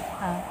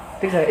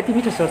 ठिक छ, यति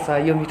मिठो स्वर छ,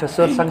 यो मिठो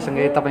स्वर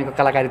सँगसँगै तपाईँको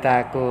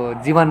कलाकारिताको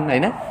जीवन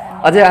होइन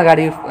अझै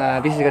अगाडि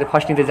विशेष गरी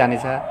फस्टिँदै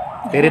जानेछ,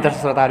 धेरै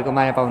दर्शक श्रोताहरूको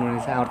माया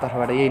पाउनुहुनेछ। हाम्रो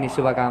तर्फबाट यही नै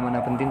शुभकामना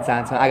पनि दिन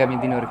चाहन्छौँ आगामी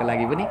दिनहरूका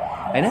लागि पनि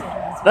होइन।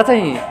 र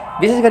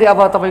चाहिँ विशेष गरी अब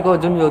तपाईँको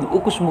जुन यो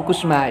उकुस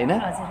मुकुसमा होइन,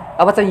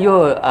 अब चाहिँ यो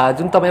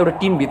जुन तपाईँ एउटा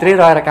टिमभित्रै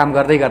रहेर काम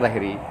गर्दै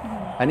गर्दाखेरि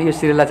होइन, यो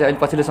सिरियललाई चाहिँ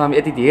अहिले पछिल्लो समयमा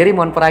यति धेरै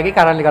मन पराएकै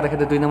कारणले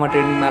गर्दाखेरि 2 नम्बर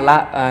ट्रेनिङमा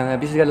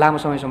विशेष गरी लामो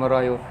समयसम्म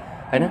रह्यो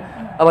होइन।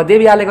 अब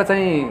देवी आलेको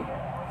चाहिँ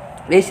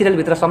यही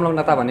सिरियलभित्र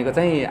संलग्नता भनेको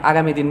चाहिँ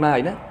आगामी दिनमा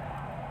होइन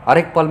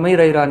हरेक पलमै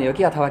रहिरहने हो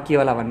कि अथवा के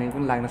होला भन्ने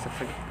पनि लाग्न सक्छ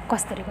कि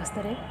कस्तरी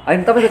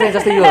होइन। तपाईँको चाहिँ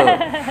जस्तै यो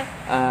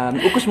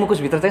उकुस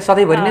मुकुसभित्र चाहिँ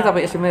सधैँभरि नै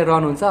तपाईँ यसैमै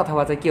रहनुहुन्छ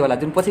अथवा चाहिँ के होला,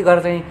 जुन पछि गएर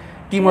चाहिँ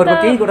टिमहरूको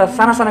केही कुरा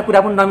साना कुरा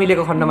पनि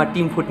नमिलेको खण्डमा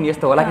टिम फुट्ने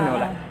यस्तो होला कि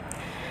नहोला?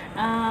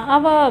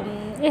 अब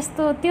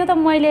यस्तो त्यो त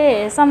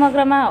मैले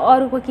समग्रमा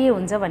अरूको के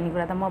हुन्छ भन्ने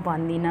कुरा त म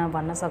भन्दिनँ,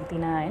 भन्न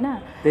सक्दिनँ होइन।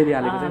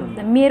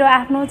 मेरो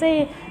आफ्नो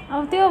चाहिँ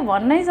अब त्यो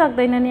भन्नै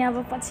सक्दैन नि,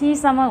 अब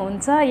पछिसम्म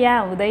हुन्छ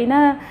या हुँदैन,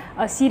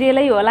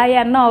 सिरियलै होला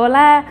या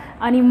नहोला,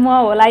 अनि म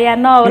होला या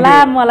नहोला,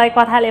 मलाई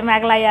कथाले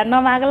माग्ला या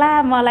नमाग्ला,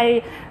 मलाई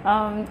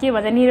के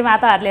भन्छ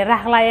निर्माताहरूले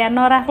राख्ला या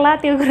नराख्ला,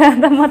 त्यो कुरा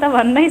त म त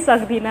भन्नै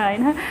सक्दिनँ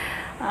होइन।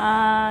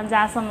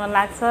 जहाँसम्म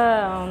लाग्छ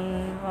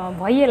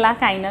भइएला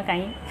काहीँ न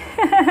काहीँ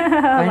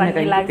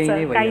भन्ने लाग्छ,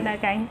 काहीँ न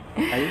काहीँ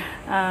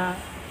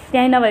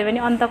त्यहीँ नभए पनि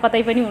अन्त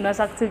कतै पनि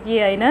हुनसक्छु कि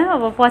होइन,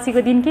 अब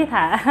पछिको दिन के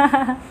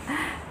थाहा।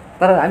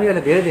 तर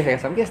हामीहरूले धेरै देखेका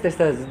छौँ कि यस्तो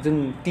यस्तो जुन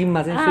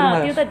टिममा चाहिँ सुरुमा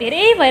त्यो त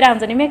धेरै भइरहेको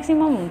हुन्छ नि,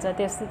 म्याक्सिमम् हुन्छ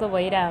त्यस्तो त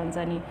भइरहेको हुन्छ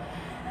नि।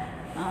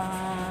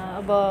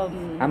 अब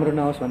हाम्रो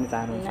नहोस् भन्ने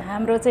चाहना हुन्छ,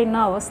 हाम्रो चाहिँ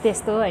नहोस्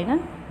त्यस्तो होइन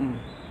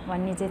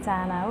भन्ने चाहिँ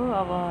चाहना हो।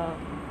 अब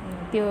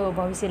त्यो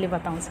भविष्यले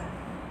बताउँछ।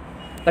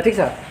 ठिक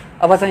छ,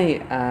 अब चाहिँ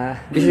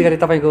विशेष गरी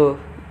तपाईँको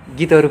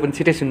गीतहरू पनि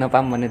छिटै सुन्न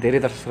पाऊँ भन्ने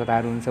धेरै दर्शक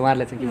श्रोताहरू हुन्छ,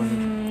 उहाँहरूलाई चाहिँ के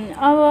भन्नुहुन्छ?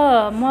 अब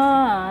म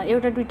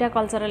एउटा दुईवटा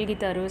कल्चरल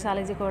गीतहरू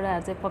सालेजी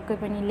कौडाहरू चाहिँ पक्कै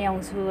पनि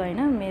ल्याउँछु होइन,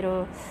 मेरो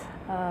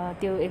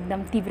त्यो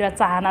एकदम तीव्र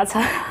चाहना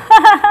छ।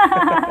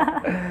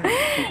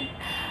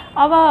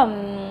 अब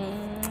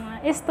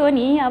यस्तो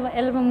नि, अब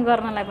एल्बम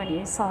गर्नलाई पनि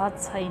सहज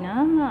छैन।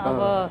 अब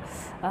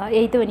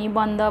यही त हो नि,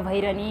 बन्द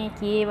भइरहने,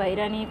 के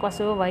भइरहने,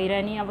 कसो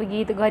भइरहने, अब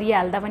गीत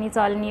गरिहाल्दा पनि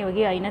चल्ने हो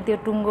कि होइन, त्यो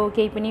टुङ्गो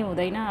केही पनि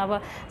हुँदैन। अब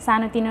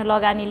सानोतिनो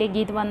लगानीले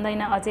गीत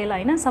बन्दैन अचेल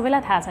होइन,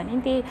 सबैलाई थाहा छ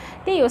नि।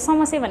 त्यही हो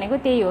समस्या भनेको,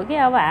 त्यही हो कि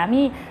अब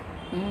हामी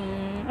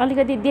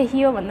अलिकति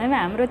देखियो भन्दैमा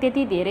हाम्रो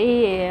त्यति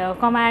धेरै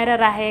कमाएर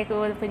राखेको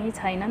पनि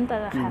छैन नि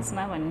त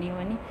खासमा भन्ने हो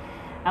नि।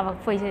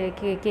 अब पैसा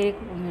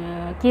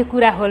के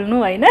कुरा खोल्नु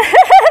होइन,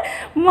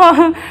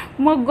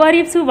 म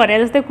गरिब छु भने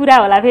जस्तै कुरा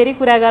होला फेरि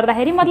कुरा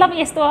गर्दाखेरि। मतलब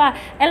यस्तो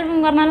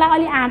एल्बम गर्नलाई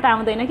अलि आँट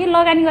आउँदैन कि,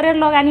 लगानी गरेर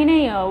लगानी नै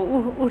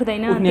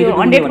उठ्दैन, त्यो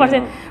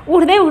 100%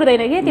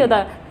 उठ्दैन कि त्यो त।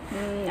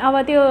 अब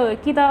त्यो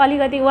कि त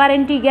अलिकति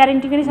वारेन्टी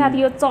ग्यारेन्टी पनि साथ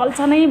यो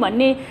चल्छ नै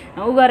भन्ने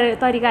उ गरेर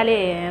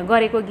तरिकाले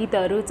गरेको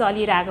गीतहरू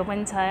चलिरहेको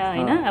पनि छ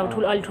होइन। अब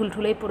अलि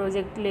ठुल्ठुलै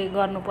प्रोजेक्टले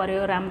गर्नु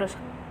पर्यो,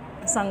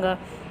 राम्रोसँग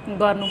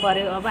गर्नु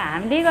पर्यो। अब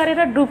हामीले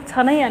गरेर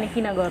डुब्छ नै, अनि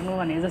किन गर्नु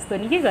भने जस्तो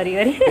नि के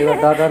घरिघरि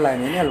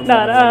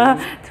डर।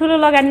 ठुलो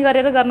लगानी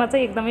गरेर गर्न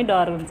चाहिँ एकदमै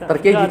डर हुन्छ।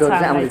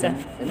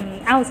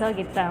 आउँछ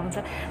गीत त आउँछ,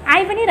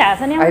 आइ पनि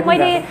रहेछ नि। अब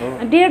मैले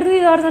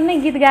 1.5-2 दर्जन नै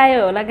गीत गाएँ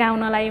होला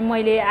गाउनलाई,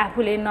 मैले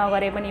आफूले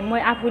नगरे पनि म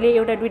आफूले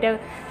एउटा दुइटा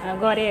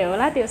गरेँ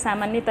होला त्यो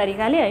सामान्य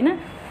तरिकाले होइन।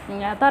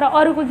 तर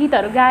अरूको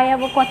गीतहरू गाए,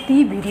 अब कति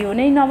भिडियो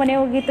नै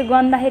नबनेको गीत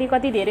गन्दाखेरि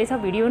कति धेरै छ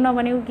भिडियो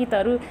नबनेको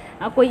गीतहरू।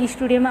 कोही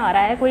स्टुडियोमा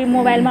हरायो, कोही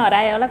मोबाइलमा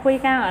हरायो होला, कोही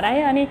कहाँ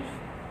हरायो। अनि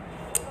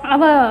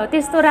अब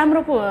त्यस्तो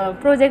राम्रो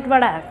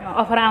प्रोजेक्टबाट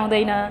अफर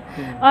आउँदैन।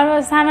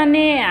 अब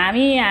सामान्य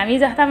हामी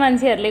जस्ता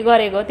मान्छेहरूले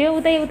गरेको त्यो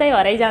उतै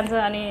हराइजान्छ।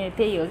 अनि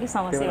त्यही हो कि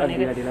समस्या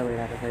भनेको।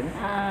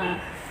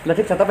 ल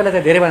ठिक छ, तपाईँलाई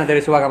चाहिँ धेरैभन्दा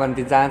धेरै शुभकामना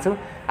दिन चाहन्छु।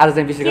 आज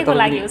चाहिँ विशेष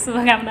गरी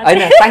शुभकामना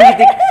होइन,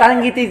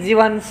 साङ्गीतिक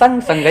जीवन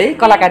सँगसँगै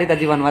कलाकारिता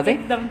जीवनमा चाहिँ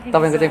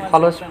तपाईँको चाहिँ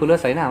फलोस्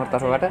फुलोस् होइन, हाम्रो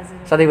तर्फबाट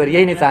सधैँभरि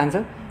यही नै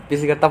चाहन्छु।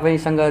 विशेष गरी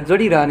तपाईँसँग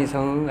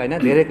जोडिरहनेछौँ होइन।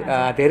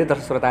 धेरै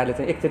दर्शक श्रोताहरूले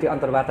चाहिँ एकचोटि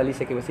अन्तर्वार्ता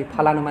लिइसकेपछि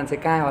फलानु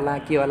मान्छे कहाँ होला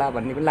के होला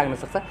भन्ने पनि लाग्न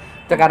सक्छ।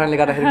 त्यो कारणले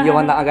गर्दाखेरि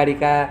योभन्दा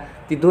अगाडिका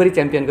ती दोहोरी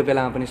च्याम्पियनको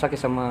बेलामा पनि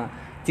सकेसम्म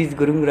चिज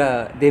गुरुङ र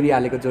देवी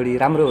आलेको जोडी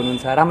राम्रो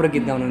हुनुहुन्छ, राम्रो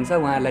गीत गाउनुहुन्छ,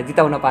 उहाँहरूलाई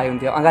जिताउन पाए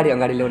हुन्थ्यो, अगाडि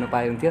ल्याउन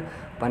पाए हुन्थ्यो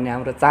भन्ने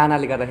हाम्रो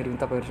चाहनाले गर्दाखेरि पनि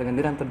तपाईँहरूसँग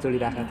निरन्तर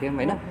जोडिरहेका थियौँ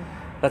होइन।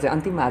 र चाहिँ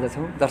अन्तिममा आज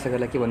छौँ,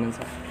 दर्शकहरूलाई के भन्नुहुन्छ?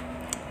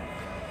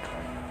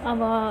 अब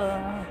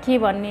के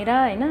भन्ने र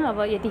होइन, अब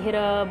यतिखेर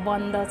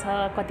बन्द छ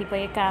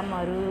कतिपय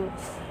कामहरू,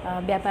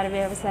 व्यापार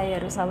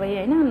व्यवसायहरू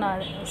सबै होइन,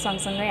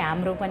 सँगसँगै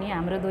हाम्रो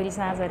दोहोरी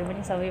साँझहरू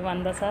पनि सबै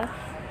बन्द छ।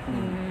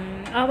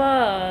 अब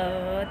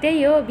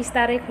त्यही हो,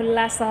 बिस्तारै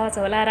खुल्ला सहज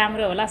होला,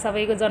 राम्रो होला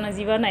सबैको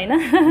जनजीवन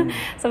होइन।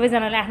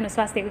 सबैजनाले आफ्नो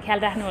स्वास्थ्यको ख्याल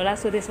राख्नु होला।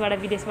 स्वदेशबाट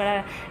विदेशबाट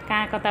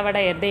कहाँ कताबाट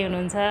हेर्दै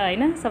हुनुहुन्छ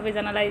होइन,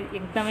 सबैजनालाई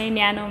एकदमै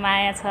न्यानो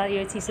माया छ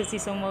यो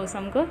चिसो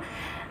मौसमको।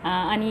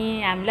 अनि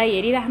हामीलाई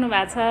हेरिराख्नु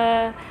भएको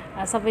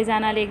छ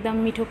सबैजनाले, एकदम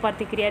मिठो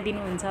प्रतिक्रिया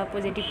दिनुहुन्छ,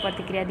 पोजिटिभ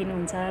प्रतिक्रिया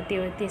दिनुहुन्छ,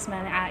 त्यसमा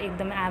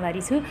एकदमै आभारी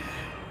छु।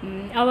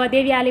 अब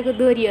देवी आलेको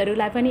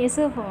दोहोरीहरूलाई पनि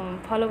यसो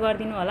फलो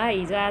गरिदिनु होला।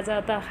 हिजो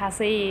आज त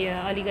खासै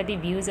अलिकति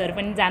भ्युजहरू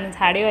पनि जानु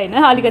छाड्यो होइन,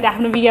 अलिकति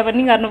आफ्नो विज्ञापन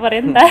पनि गर्नु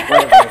पऱ्यो नि त।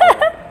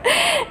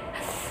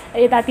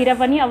 यतातिर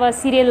पनि अब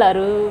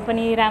सिरियलहरू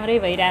पनि राम्रै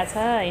भइरहेछ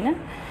होइन।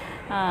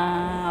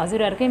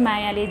 हजुरहरूकै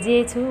मायाले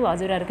जे छु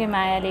हजुरहरूकै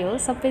मायाले हो।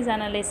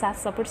 सबैजनाले साथ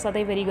सपोर्ट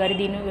सधैँभरि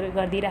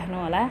गरिदिइराख्नु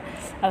होला।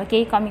 अब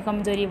केही कमी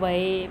कमजोरी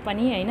भए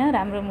पनि होइन,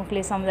 राम्रो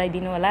मुखले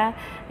सम्झाइदिनु होला।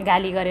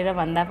 गाली गरेर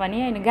भन्दा पनि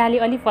होइन, गाली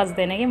अलिक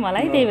पच्दैन कि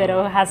मलाई, त्यही भएर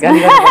हो खासमा।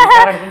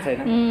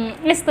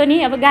 यस्तो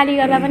नि, अब गाली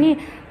गर्दा पनि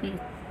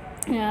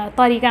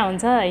तरिका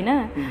हुन्छ होइन।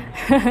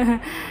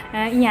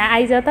 यहाँ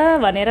आइज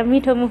त भनेर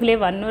मिठो मुखले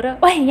भन्नु र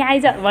ओए यहाँ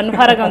आइज भन्नु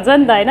फरक हुन्छ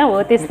नि त होइन।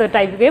 हो त्यस्तो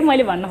टाइपकै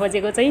मैले भन्नु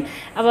खोजेको चाहिँ।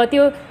 अब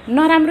त्यो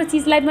नराम्रो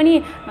चिजलाई पनि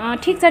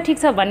ठिक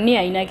छ भन्ने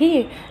होइन कि,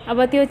 अब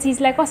त्यो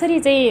चिजलाई कसरी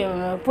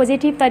चाहिँ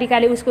पोजिटिभ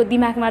तरिकाले उसको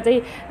दिमागमा चाहिँ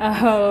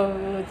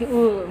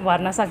ऊ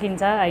भर्न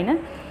सकिन्छ होइन।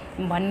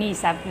 भन्ने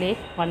हिसाबले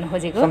भन्नु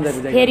खोजेको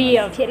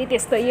फेरि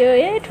त्यस्तो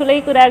यो ठुलै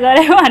कुरा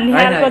गऱ्यो भन्ने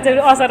खालको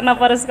चाहिँ असर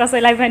नपरोस्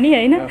कसैलाई पनि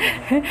होइन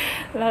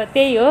ल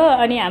त्यही हो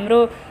अनि हाम्रो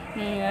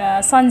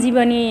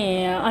सञ्जीवनी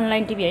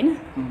अनलाइन टिभी होइन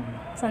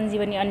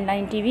सञ्जीवनी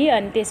अनलाइन टिभी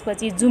अनि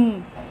त्यसपछि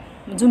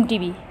जुम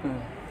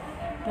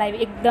टिभीलाई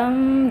एकदम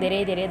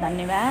धेरै धेरै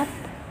धन्यवाद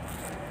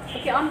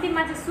ओके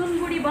अन्तिममा चाहिँ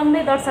सुनबुढी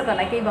बन्दै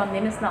दर्शकहरूलाई केही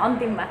भनिदिनुहोस् न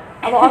अन्तिममा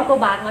अब अर्को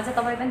भागमा चाहिँ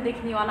तपाईँ पनि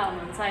देख्नेवाला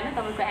हुनुहुन्छ होइन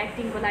तपाईँको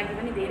एक्टिङको लागि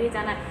पनि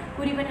धेरैजना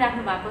कुरी पनि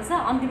राख्नु भएको छ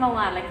अन्तिममा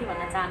उहाँहरूलाई के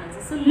भन्न चाहनुहुन्छ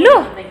लु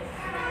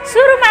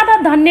सुरुमा त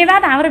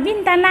धन्यवाद हाम्रो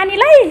बिन्ता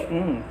नानीलाई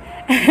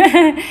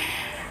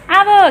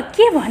अब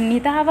के भन्ने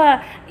त अब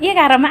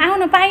 11 मा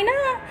आउन पाइनँ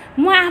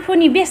म आफू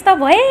नि व्यस्त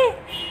भएँ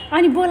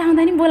अनि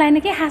बोलाउँदा नि बोलाएन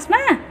के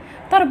खासमा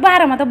तर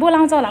 12 मा त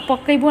बोलाउँछ होला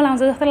पक्कै बोलाउँछ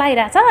जस्तो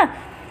लागिरहेछ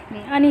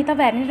अनि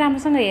तपाईँहरू नि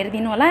राम्रोसँग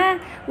हेरिदिनु होला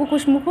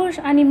उकुस मुकुस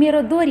अनि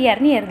मेरो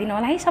दोहोरीहरू नि हेरिदिनु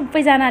होला है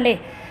सबैजनाले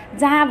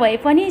जहाँ भए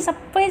पनि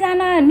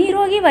सबैजना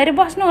निरोगी भएर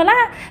बस्नु होला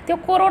त्यो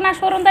कोरोना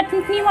सोरोना त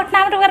निमट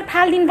नाम्रो गरेर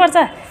फालिदिनुपर्छ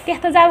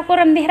त्यस्तो जब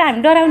कोरोना देखेर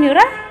हामी डराउने हो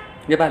र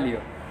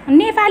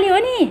नेपाली हो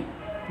नि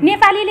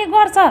नेपालीले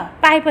गर्छ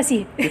पाएपछि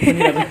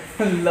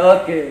ल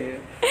के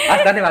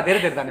धन्यवाद धेरै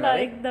धेरै धन्यवाद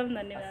एकदम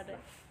धन्यवाद